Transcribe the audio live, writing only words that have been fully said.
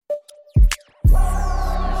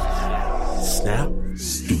Snap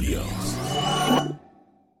Studios.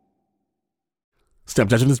 Snap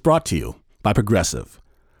Judgment is brought to you by Progressive,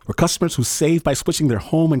 where customers who save by switching their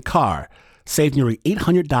home and car save nearly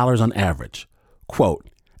 $800 on average. Quote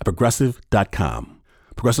at Progressive.com.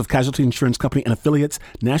 Progressive Casualty Insurance Company and affiliates,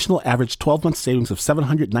 national average 12-month savings of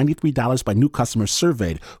 $793 by new customers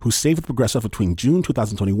surveyed who saved with Progressive between June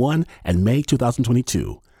 2021 and May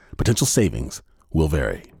 2022. Potential savings will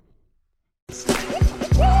vary.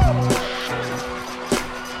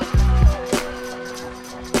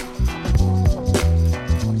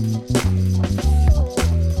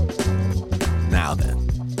 Now then,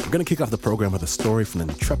 we're going to kick off the program with a story from an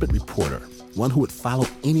intrepid reporter, one who would follow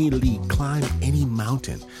any lead, climb any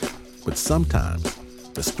mountain. But sometimes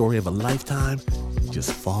the story of a lifetime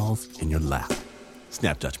just falls in your lap.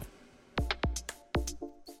 Snap Judgment.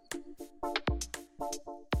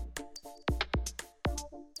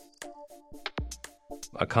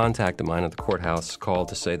 A contact of mine at the courthouse called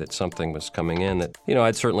to say that something was coming in that,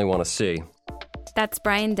 I'd certainly want to see. That's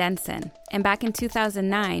Brian Denson, and back in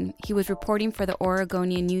 2009, he was reporting for the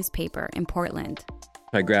Oregonian newspaper in Portland.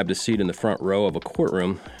 I grabbed a seat in the front row of a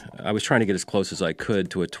courtroom. I was trying to get as close as I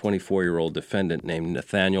could to a 24-year-old defendant named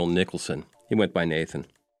Nathaniel Nicholson. He went by Nathan.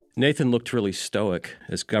 Nathan looked really stoic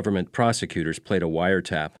as government prosecutors played a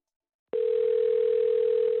wiretap.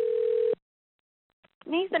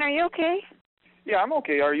 Nathan, are you okay? Yeah, I'm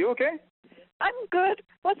okay. Are you okay? I'm good.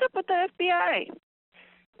 What's up with the FBI?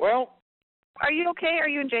 Well, are you okay? Are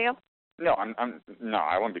you in jail? no, no,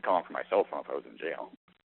 I wouldn't be calling for my cell phone if I was in jail.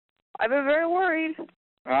 I've been very worried.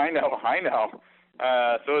 I know.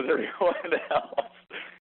 So is everyone else.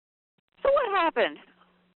 So what happened?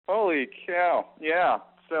 Holy cow! Yeah.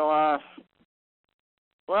 So,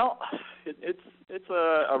 well, it's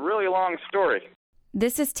a really long story.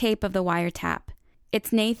 This is tape of the wiretap.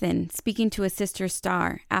 It's Nathan speaking to his sister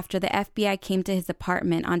Star after the FBI came to his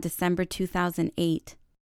apartment on December 2008.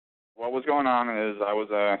 What was going on is I was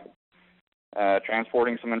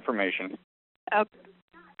transporting some information.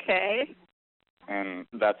 Okay. And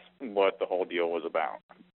that's what the whole deal was about.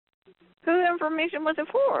 Whose information was it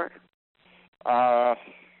for?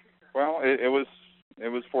 Well, it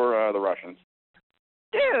was for the Russians.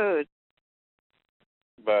 Dude.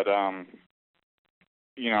 But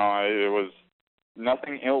it was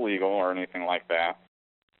nothing illegal or anything like that.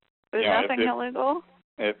 There's nothing illegal?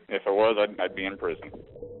 If it was, I'd be in prison.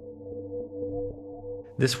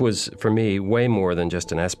 This was, for me, way more than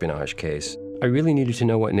just an espionage case. I really needed to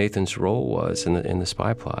know what Nathan's role was in the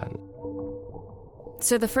spy plot.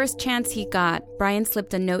 So the first chance he got, Brian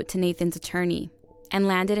slipped a note to Nathan's attorney and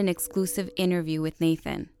landed an exclusive interview with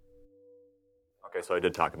Nathan. Okay, so I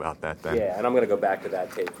did talk about that then. Yeah, and I'm going to go back to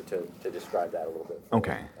that tape to describe that a little bit.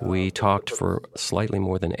 Okay. We talked for slightly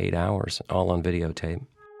more than 8 hours, all on videotape.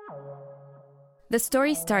 The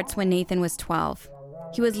story starts when Nathan was 12.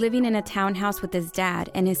 He was living in a townhouse with his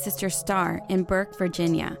dad and his sister Star in Burke,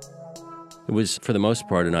 Virginia. It was, for the most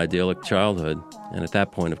part, an idyllic childhood. And at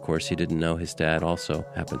that point, of course, he didn't know his dad also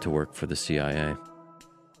happened to work for the CIA.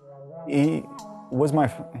 He was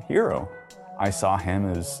my hero. I saw him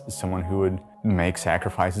as someone who would make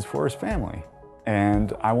sacrifices for his family.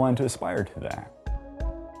 And I wanted to aspire to that.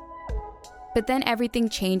 But then everything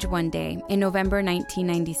changed one day in November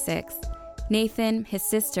 1996. Nathan, his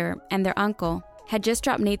sister, and their uncle had just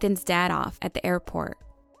dropped Nathan's dad off at the airport.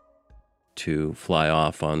 To fly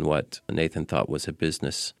off on what Nathan thought was a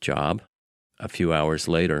business job. A few hours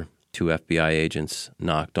later, 2 FBI agents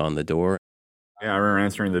knocked on the door. Yeah, I remember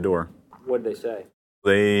answering the door. What did they say?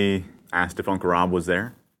 They asked if Uncle Rob was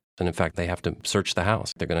there. And in fact, they have to search the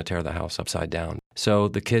house. They're going to tear the house upside down. So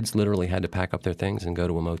the kids literally had to pack up their things and go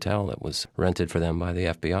to a motel that was rented for them by the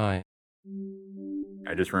FBI.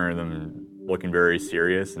 I just remember them looking very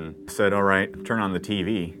serious and said, all right, turn on the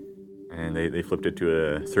TV. And they flipped it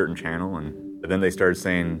to a certain channel. And then they started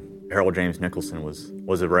saying Harold James Nicholson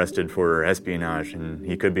was arrested for espionage, and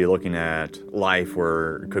he could be looking at life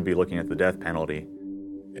or could be looking at the death penalty.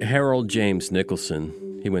 Harold James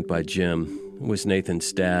Nicholson, he went by Jim, was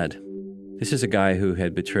Nathan's dad. This is a guy who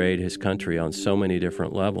had betrayed his country on so many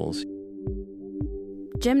different levels.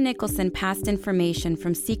 Jim Nicholson passed information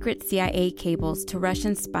from secret CIA cables to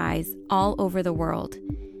Russian spies all over the world.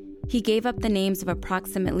 He gave up the names of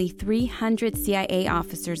approximately 300 CIA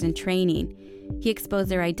officers in training. He exposed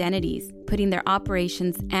their identities, putting their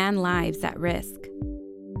operations and lives at risk.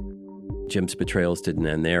 Jim's betrayals didn't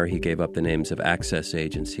end there. He gave up the names of access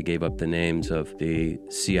agents. He gave up the names of the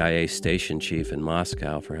CIA station chief in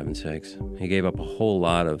Moscow, for heaven's sakes. He gave up a whole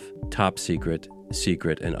lot of top secret,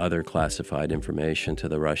 and other classified information to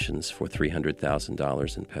the Russians for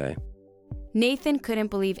 $300,000 in pay. Nathan couldn't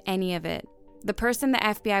believe any of it. The person the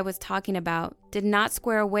FBI was talking about did not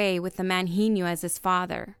square away with the man he knew as his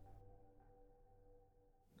father.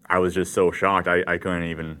 I was just so shocked. I couldn't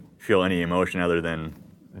even feel any emotion other than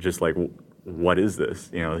just like, what is this?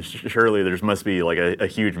 You know, surely there must be like a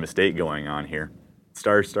huge mistake going on here.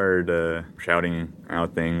 Star started shouting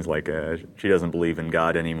out things like she doesn't believe in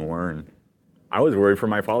God anymore. And I was worried for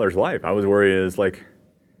my father's life. I was worried as like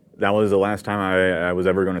that was the last time I was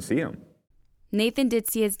ever going to see him. Nathan did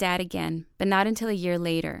see his dad again, but not until a year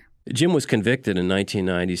later. Jim was convicted in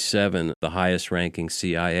 1997, the highest-ranking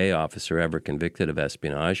CIA officer ever convicted of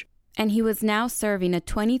espionage. And he was now serving a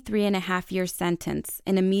 23-and-a-half-year sentence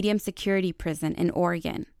in a medium security prison in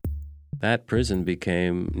Oregon. That prison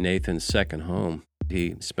became Nathan's second home.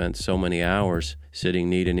 He spent so many hours sitting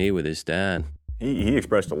knee to knee with his dad. He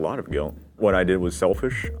expressed a lot of guilt. What I did was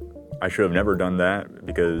selfish. I should have never done that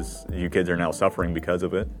because you kids are now suffering because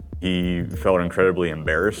of it. He felt incredibly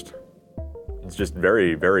embarrassed. It's just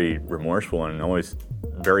very, very remorseful and always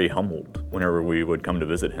very humbled whenever we would come to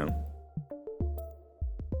visit him.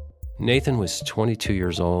 Nathan was 22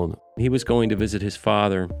 years old. He was going to visit his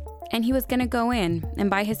father. And he was going to go in and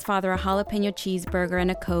buy his father a jalapeno cheeseburger and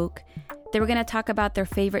a Coke. They were going to talk about their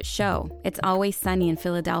favorite show, It's Always Sunny in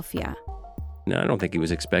Philadelphia. No, I don't think he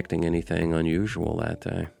was expecting anything unusual that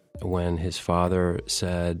day. When his father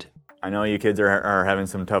said, I know you kids are having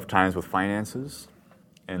some tough times with finances,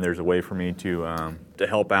 and there's a way for me to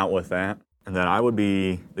help out with that, and that I would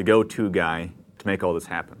be the go-to guy to make all this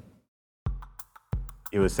happen.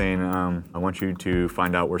 He was saying, I want you to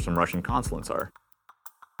find out where some Russian consulates are.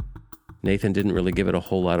 Nathan didn't really give it a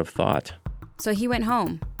whole lot of thought. So he went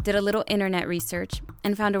home, did a little internet research,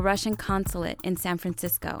 and found a Russian consulate in San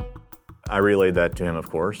Francisco. I relayed that to him, of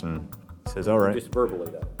course, and he says, all right. Just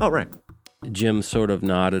verbally, though. Oh, right. Jim sort of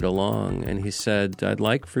nodded along, and he said, I'd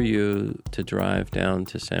like for you to drive down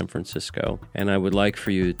to San Francisco, and I would like for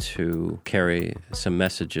you to carry some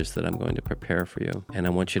messages that I'm going to prepare for you, and I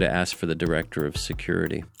want you to ask for the director of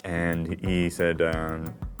security. And he said,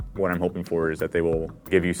 what I'm hoping for is that they will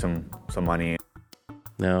give you some money.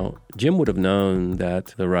 Now, Jim would have known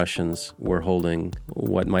that the Russians were holding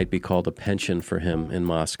what might be called a pension for him in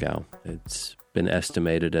Moscow. It's been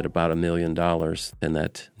estimated at about $1 million, and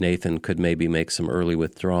that Nathan could maybe make some early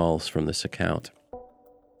withdrawals from this account.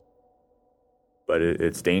 But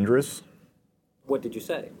it's dangerous. What did you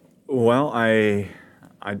say? Well, I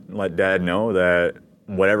let Dad know that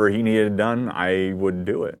whatever he needed done, I would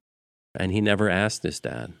do it. And he never asked his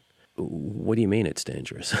dad, what do you mean it's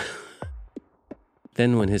dangerous?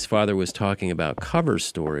 Then when his father was talking about cover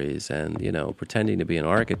stories and, pretending to be an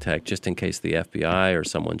architect just in case the FBI or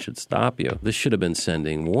someone should stop you, this should have been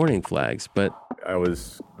sending warning flags, but I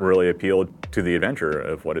was really appealed to the adventure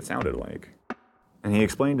of what it sounded like. And he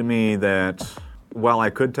explained to me that while I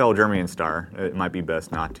could tell Jeremy and Star, it might be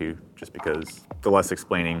best not to, just because the less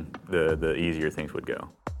explaining, the easier things would go.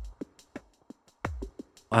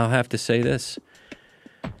 I'll have to say this.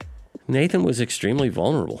 Nathan was extremely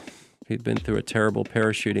vulnerable. He'd been through a terrible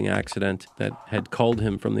parachuting accident that had culled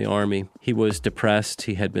him from the Army. He was depressed,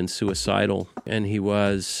 he had been suicidal, and he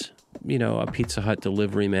was, a Pizza Hut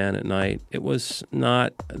delivery man at night. It was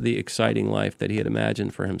not the exciting life that he had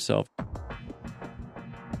imagined for himself.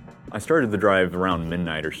 I started the drive around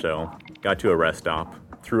midnight or so, got to a rest stop,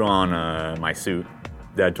 threw on my suit.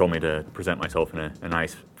 Dad told me to present myself in a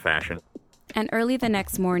nice fashion. And early the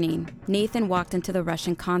next morning, Nathan walked into the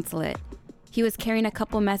Russian consulate. He was carrying a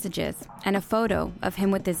couple messages and a photo of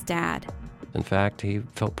him with his dad. In fact, he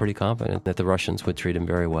felt pretty confident that the Russians would treat him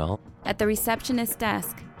very well. At the receptionist's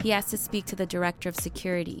desk, he asked to speak to the director of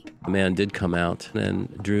security. A man did come out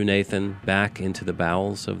and drew Nathan back into the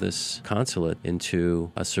bowels of this consulate,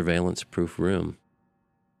 into a surveillance-proof room.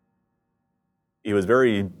 He was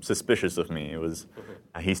very suspicious of me.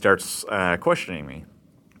 He starts questioning me.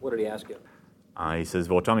 What did he ask you? He says,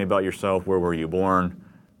 well, tell me about yourself. Where were you born?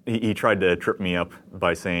 He tried to trip me up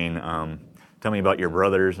by saying, tell me about your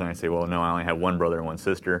brothers. And I say, well, no, I only have one brother and one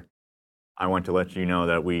sister. I want to let you know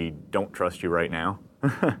that we don't trust you right now.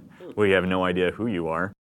 We have no idea who you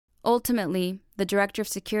are. Ultimately, the director of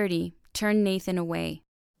security turned Nathan away.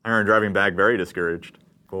 I remember driving back very discouraged.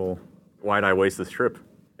 Well, why'd I waste this trip?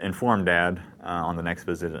 Informed Dad on the next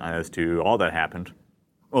visit as to all that happened.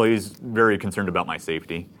 Well, he's very concerned about my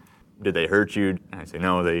safety. Did they hurt you? And I say,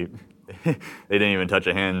 no, they didn't even touch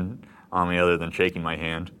a hand on me other than shaking my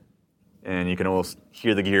hand. And you can almost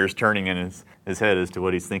hear the gears turning in his head as to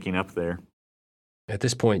what he's thinking up there. At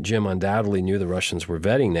this point, Jim undoubtedly knew the Russians were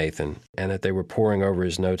vetting Nathan and that they were poring over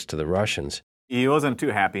his notes to the Russians. He wasn't too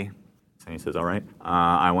happy. So he says, all right,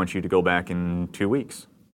 I want you to go back in 2 weeks.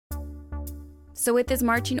 So with his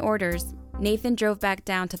marching orders, Nathan drove back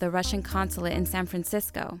down to the Russian consulate in San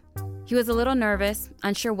Francisco. He was a little nervous,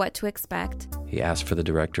 unsure what to expect. He asked for the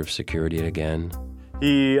director of security again.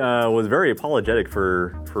 He was very apologetic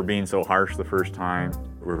for being so harsh the first time.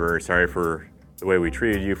 We're very sorry for the way we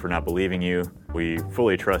treated you, for not believing you. We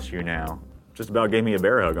fully trust you now. Just about gave me a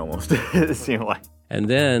bear hug almost, it seemed like. And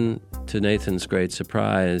then, to Nathan's great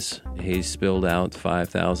surprise, he spilled out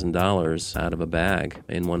 $5,000 out of a bag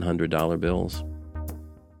in $100 bills.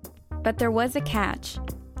 But there was a catch,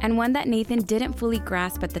 and one that Nathan didn't fully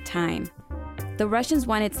grasp at the time. The Russians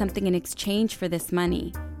wanted something in exchange for this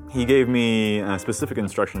money. He gave me specific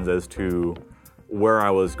instructions as to where I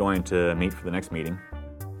was going to meet for the next meeting.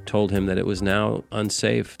 Told him that it was now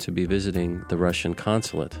unsafe to be visiting the Russian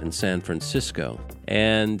consulate in San Francisco,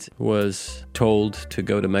 and was told to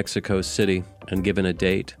go to Mexico City and given a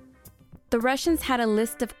date. The Russians had a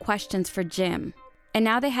list of questions for Jim, and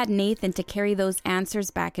now they had Nathan to carry those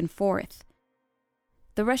answers back and forth.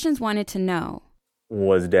 The Russians wanted to know,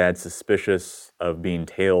 was Dad suspicious of being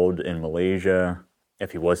tailed in Malaysia?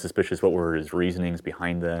 If he was suspicious, what were his reasonings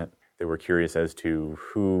behind that? They were curious as to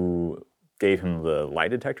who gave him the lie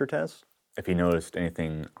detector test, if he noticed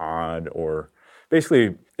anything odd, or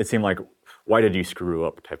basically it seemed like, why did you screw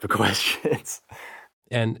up type of questions.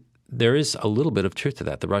 And there is a little bit of truth to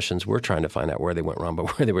that. The Russians were trying to find out where they went wrong, but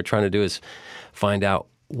what they were trying to do is find out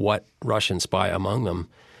what Russian spy among them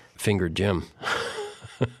fingered Jim.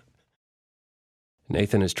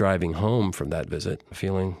 Nathan is driving home from that visit,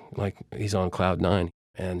 feeling like he's on cloud nine,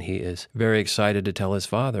 and he is very excited to tell his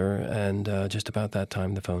father, and just about that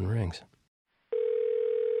time the phone rings.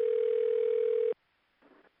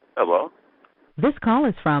 Hello? This call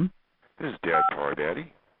is from This is Dad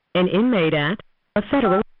Daddy. an inmate at a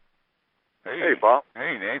federal... Hey, Bob.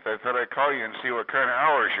 Hey, Nate. I thought I'd call you and see what kind of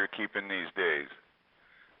hours you're keeping these days.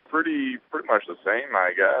 Pretty much the same,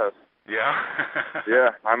 I guess. Yeah? Yeah,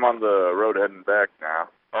 I'm on the road heading back now.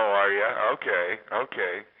 Oh, are you?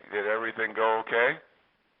 Okay. Did everything go okay?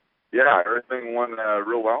 Yeah, everything went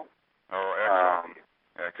real well. Oh,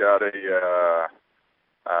 excellent. Got a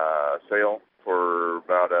sale for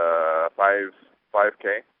about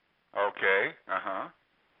 $5K. Okay, uh-huh.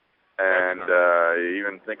 And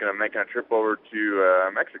even thinking of making a trip over to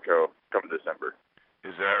Mexico come December.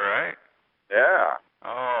 Is that right? Yeah.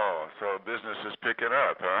 Oh, so business is picking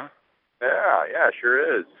up, huh? Yeah,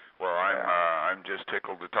 sure is. Well, I'm just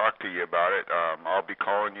tickled to talk to you about it. I'll be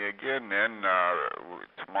calling you again then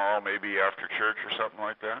tomorrow, maybe after church or something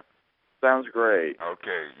like that. Sounds great.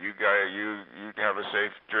 Okay, you have a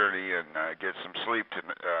safe journey and get some sleep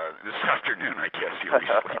this afternoon. I guess you'll be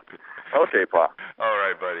sleeping. Okay, Pa. All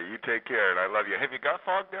right, buddy. You take care, and I love you. Have you got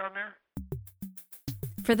fog down there?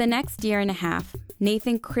 For the next year and a half,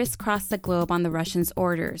 Nathan crisscrossed the globe on the Russians'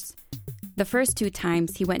 orders. The first 2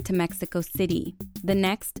 times he went to Mexico City, the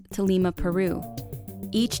next to Lima, Peru.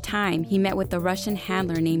 Each time he met with a Russian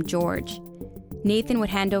handler named George. Nathan would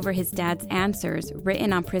hand over his dad's answers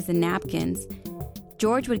written on prison napkins.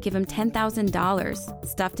 George would give him $10,000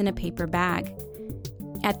 stuffed in a paper bag.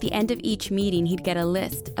 At the end of each meeting, he'd get a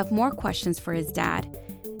list of more questions for his dad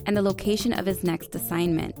and the location of his next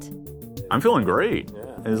assignment. I'm feeling great.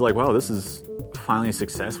 It was like, wow, this is finally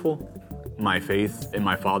successful. My faith in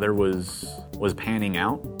my father was panning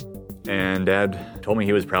out. And Dad told me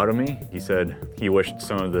he was proud of me. He said he wished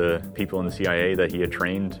some of the people in the CIA that he had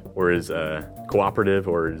trained were as cooperative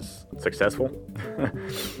or as successful.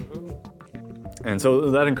 And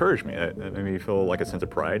so that encouraged me. That made me feel like a sense of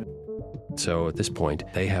pride. So at this point,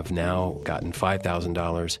 they have now gotten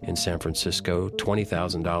 $5,000 in San Francisco,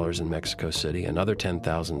 $20,000 in Mexico City, another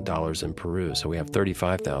 $10,000 in Peru. So we have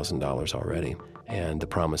 $35,000 already, and the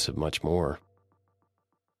promise of much more.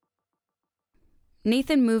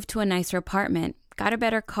 Nathan moved to a nicer apartment, got a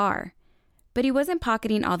better car, but he wasn't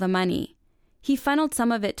pocketing all the money. He funneled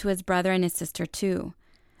some of it to his brother and his sister too.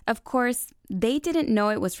 Of course, they didn't know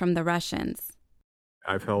it was from the Russians.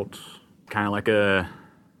 I felt kind of like a,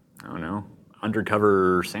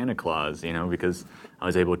 undercover Santa Claus, because I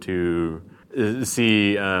was able to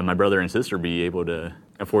see my brother and sister be able to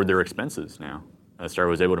afford their expenses now. Star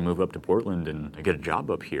was able to move up to Portland and get a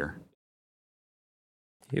job up here.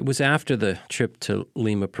 It was after the trip to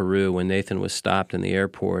Lima, Peru, when Nathan was stopped in the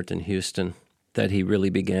airport in Houston, that he really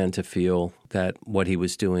began to feel that what he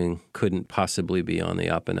was doing couldn't possibly be on the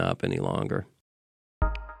up and up any longer.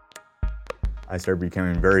 I started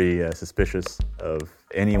becoming very suspicious of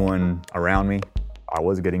anyone around me. I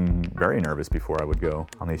was getting very nervous before I would go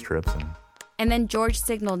on these trips. And then George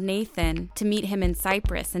signaled Nathan to meet him in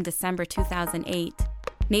Cyprus in December 2008.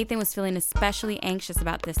 Nathan was feeling especially anxious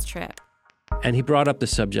about this trip. And he brought up the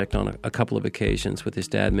subject on a couple of occasions with his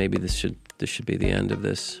dad. Maybe this should be the end of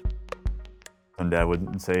this. And Dad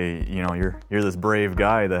would say, you're this brave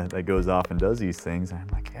guy that goes off and does these things. And I'm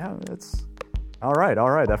like, yeah, that's all right.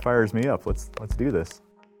 That fires me up. Let's do this.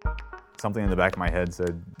 Something in the back of my head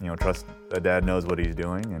said, trust that Dad knows what he's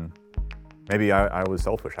doing. And maybe I was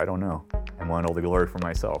selfish. I don't know. And wanted all the glory for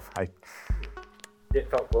myself. It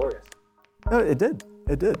felt glorious. No, it did.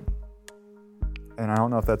 And I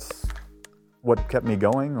don't know if that's what kept me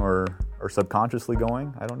going or subconsciously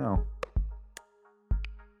going. I don't know.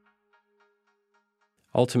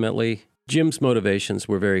 Ultimately, Jim's motivations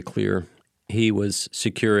were very clear. He was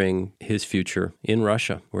securing his future in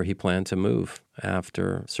Russia, where he planned to move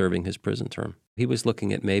after serving his prison term. He was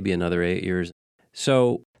looking at maybe another 8 years.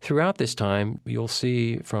 So throughout this time, you'll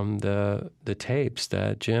see from the tapes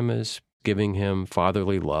that Jim is giving him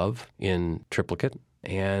fatherly love in triplicate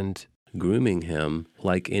and grooming him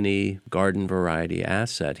like any garden variety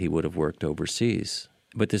asset he would have worked overseas.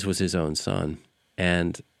 But this was his own son,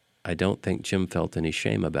 and I don't think Jim felt any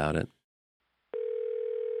shame about it.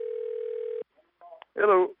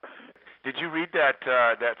 Hello. Did you read that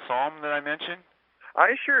psalm that I mentioned?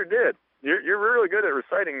 I sure did. You're really good at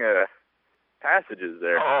reciting passages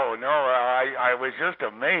there. Oh no, I was just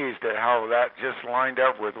amazed at how that just lined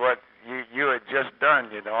up with what you had just done.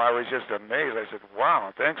 I was just amazed. I said,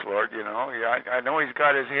 "Wow, thanks, Lord." I know He's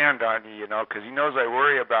got His hand on you, because He knows I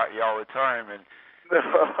worry about you all the time, and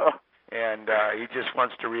He just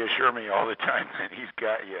wants to reassure me all the time that He's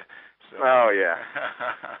got you. So, oh yeah,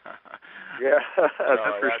 yeah,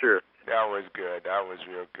 that's for sure. That was good. That was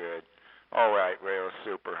real good. All right, Ray,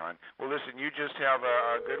 super, hon. Well, listen, you just have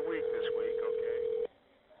a good week this week, okay?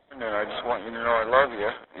 And I just want you to know I love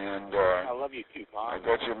you, and I love you too, Pop. I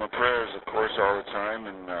got you in my prayers, of course, all the time,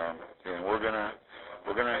 and we're gonna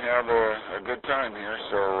have a good time here.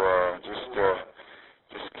 So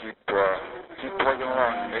just keep plugging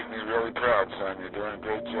along and make me really proud, son. You're doing a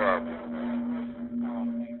great job.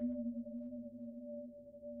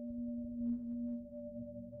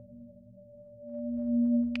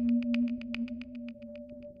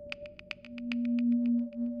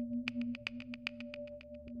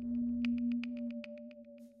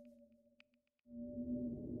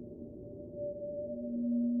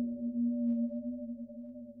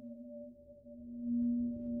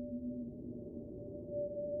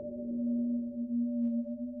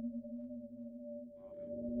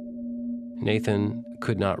 Nathan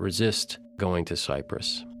could not resist going to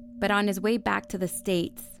Cyprus. But on his way back to the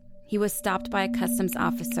States, he was stopped by a customs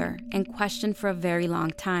officer and questioned for a very long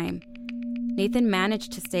time. Nathan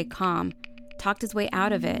managed to stay calm, talked his way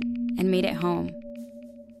out of it, and made it home.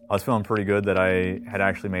 I was feeling pretty good that I had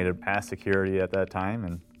actually made it past security at that time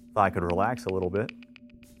and thought I could relax a little bit.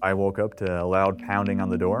 I woke up to a loud pounding on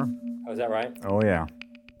the door. Oh, is that right? Oh, yeah.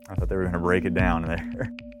 I thought they were going to break it down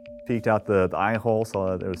there. Peeked out the eye hole,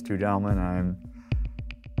 saw there was two gentlemen, and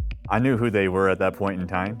I knew who they were at that point in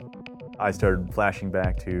time. I started flashing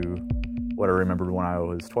back to what I remembered when I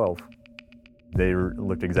was 12. They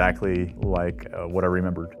looked exactly like what I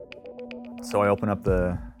remembered. So I opened up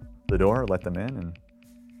the door, let them in, and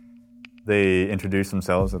they introduced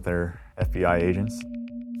themselves that they're FBI agents.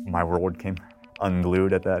 My world came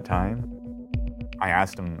unglued at that time. I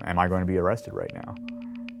asked them, am I going to be arrested right now?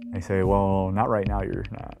 They say, well, not right now, you're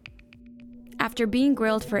not. After being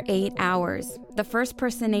grilled for 8 hours, the first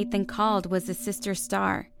person Nathan called was his sister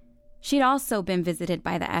Star. She'd also been visited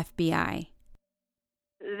by the FBI.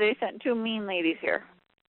 They sent 2 mean ladies here.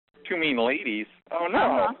 2 mean ladies? Oh,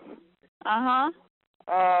 no. Uh-huh.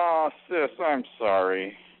 Oh, sis, I'm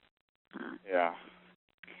sorry. Yeah.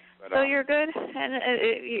 But, so you're good? And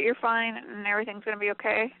you're fine and everything's going to be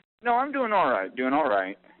okay? No, I'm doing all right.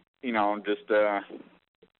 Just a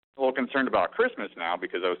little concerned about Christmas now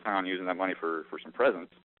because I was planning on using that money for some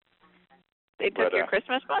presents. They took your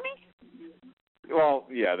Christmas money? Well,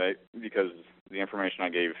 yeah, because the information I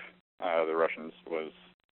gave the Russians was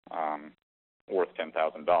worth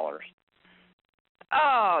 $10,000.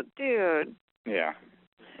 Oh, dude. Yeah,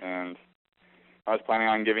 and I was planning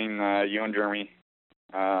on giving you and Jeremy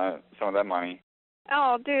some of that money.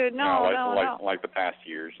 Oh, dude, no. Like the past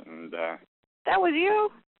years, and that was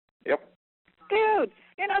you? Yep. Dude,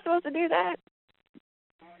 you're not supposed to do that.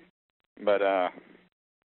 But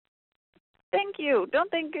thank you. Don't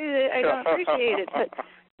think I don't appreciate it,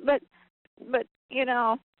 but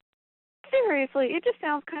seriously, it just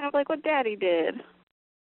sounds kind of like what Daddy did.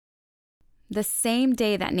 The same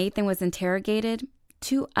day that Nathan was interrogated,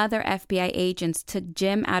 2 other FBI agents took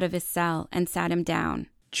Jim out of his cell and sat him down.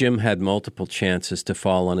 Jim had multiple chances to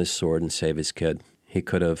fall on his sword and save his kid. He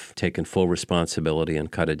could have taken full responsibility and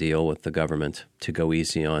cut a deal with the government to go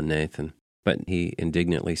easy on Nathan. But he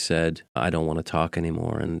indignantly said, "I don't want to talk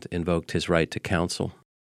anymore," and invoked his right to counsel.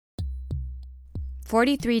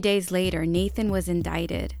 43 days later, Nathan was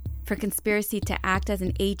indicted for conspiracy to act as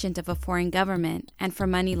an agent of a foreign government and for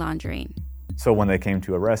money laundering. So when they came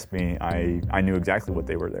to arrest me, I knew exactly what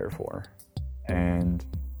they were there for. And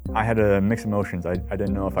I had mixed emotions. I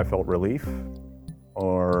didn't know if I felt relief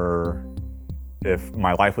or if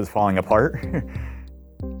my life was falling apart.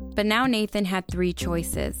 But now Nathan had 3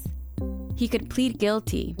 choices. He could plead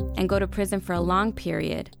guilty and go to prison for a long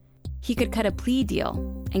period. He could cut a plea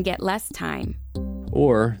deal and get less time.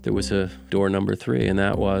 Or there was a door number 3, and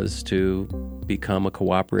that was to become a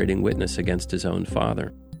cooperating witness against his own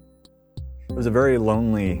father. It was a very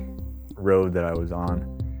lonely road that I was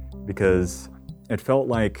on because it felt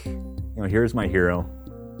like, here's my hero.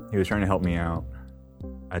 He was trying to help me out,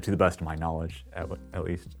 to the best of my knowledge, at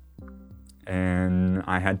least. And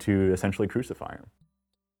I had to essentially crucify him.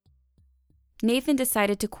 Nathan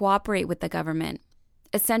decided to cooperate with the government,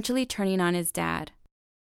 essentially turning on his dad.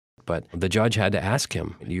 But the judge had to ask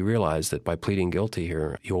him, you realize that by pleading guilty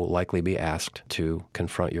here, you'll likely be asked to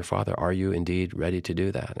confront your father. Are you indeed ready to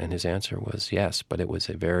do that? And his answer was yes, but it was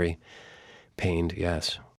a very pained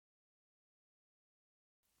yes.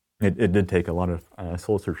 It did take a lot of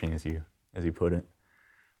soul searching, as you put it.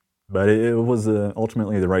 But it was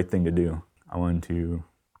ultimately the right thing to do. I wanted to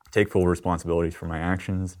take full responsibilities for my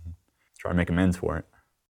actions and try to make amends for it.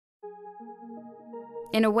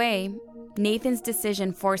 In a way, Nathan's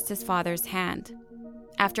decision forced his father's hand.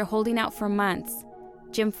 After holding out for months,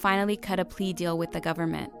 Jim finally cut a plea deal with the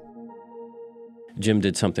government. Jim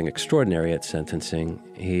did something extraordinary at sentencing.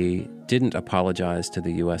 He didn't apologize to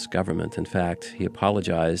the U.S. government. In fact, he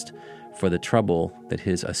apologized for the trouble that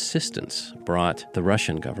his assistants brought the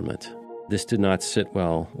Russian government. This did not sit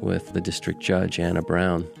well with the district judge, Anna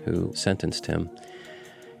Brown, who sentenced him.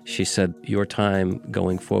 She said, "Your time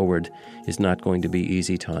going forward is not going to be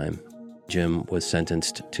easy time." Jim was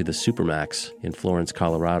sentenced to the Supermax in Florence,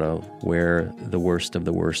 Colorado, where the worst of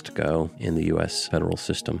the worst go in the U.S. federal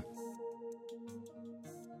system.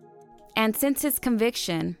 And since his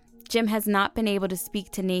conviction, Jim has not been able to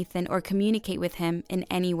speak to Nathan or communicate with him in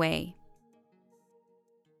any way.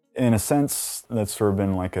 In a sense, that's sort of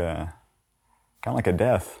been kind of like a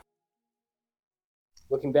death.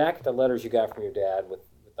 Looking back at the letters you got from your dad, with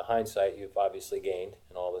the hindsight you've obviously gained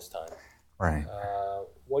in all this time, right?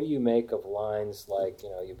 What do you make of lines like,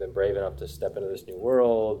 you've been brave enough to step into this new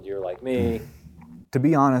world, you're like me? To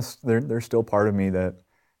be honest, there's still part of me that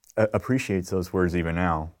appreciates those words even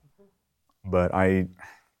now. But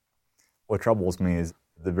what troubles me is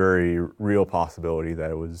the very real possibility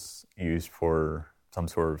that it was used for some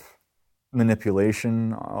sort of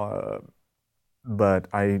manipulation. But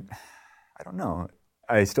I don't know.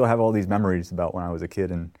 I still have all these memories about when I was a kid,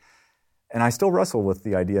 and I still wrestle with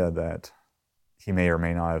the idea that he may or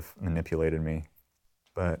may not have manipulated me.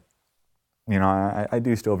 But, I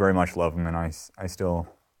do still very much love him, and I still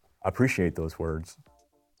appreciate those words.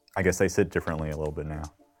 I guess they sit differently a little bit now.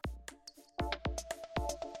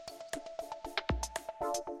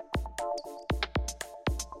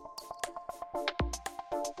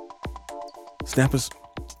 Snappers,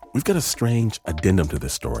 we've got a strange addendum to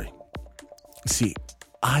this story. You see,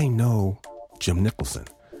 I know Jim Nicholson,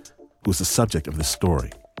 who was the subject of this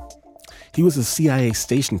story. He was a CIA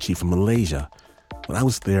station chief in Malaysia when I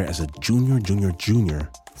was there as a junior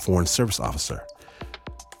foreign service officer.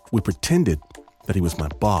 We pretended that he was my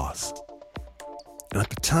boss. And at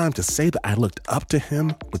the time, to say that I looked up to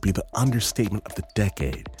him would be the understatement of the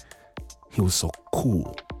decade. He was so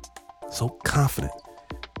cool, so confident.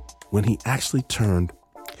 When he actually turned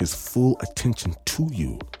his full attention to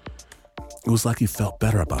you, it was like you felt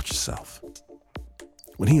better about yourself.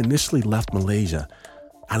 When he initially left Malaysia,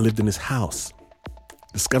 I lived in his house,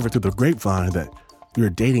 discovered through the grapevine that we were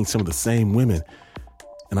dating some of the same women,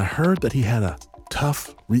 and I heard that he had a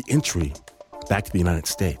tough re-entry back to the United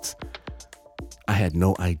States. I had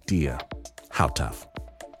no idea how tough.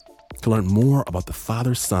 To learn more about the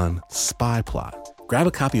father-son spy plot, grab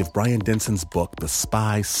a copy of Brian Denson's book, The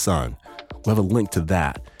Spy's Son. We'll have a link to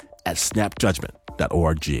that at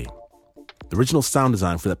snapjudgment.org. The original sound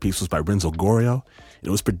design for that piece was by Renzo Gorio, and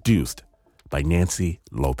it was produced by Nancy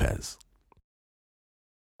Lopez.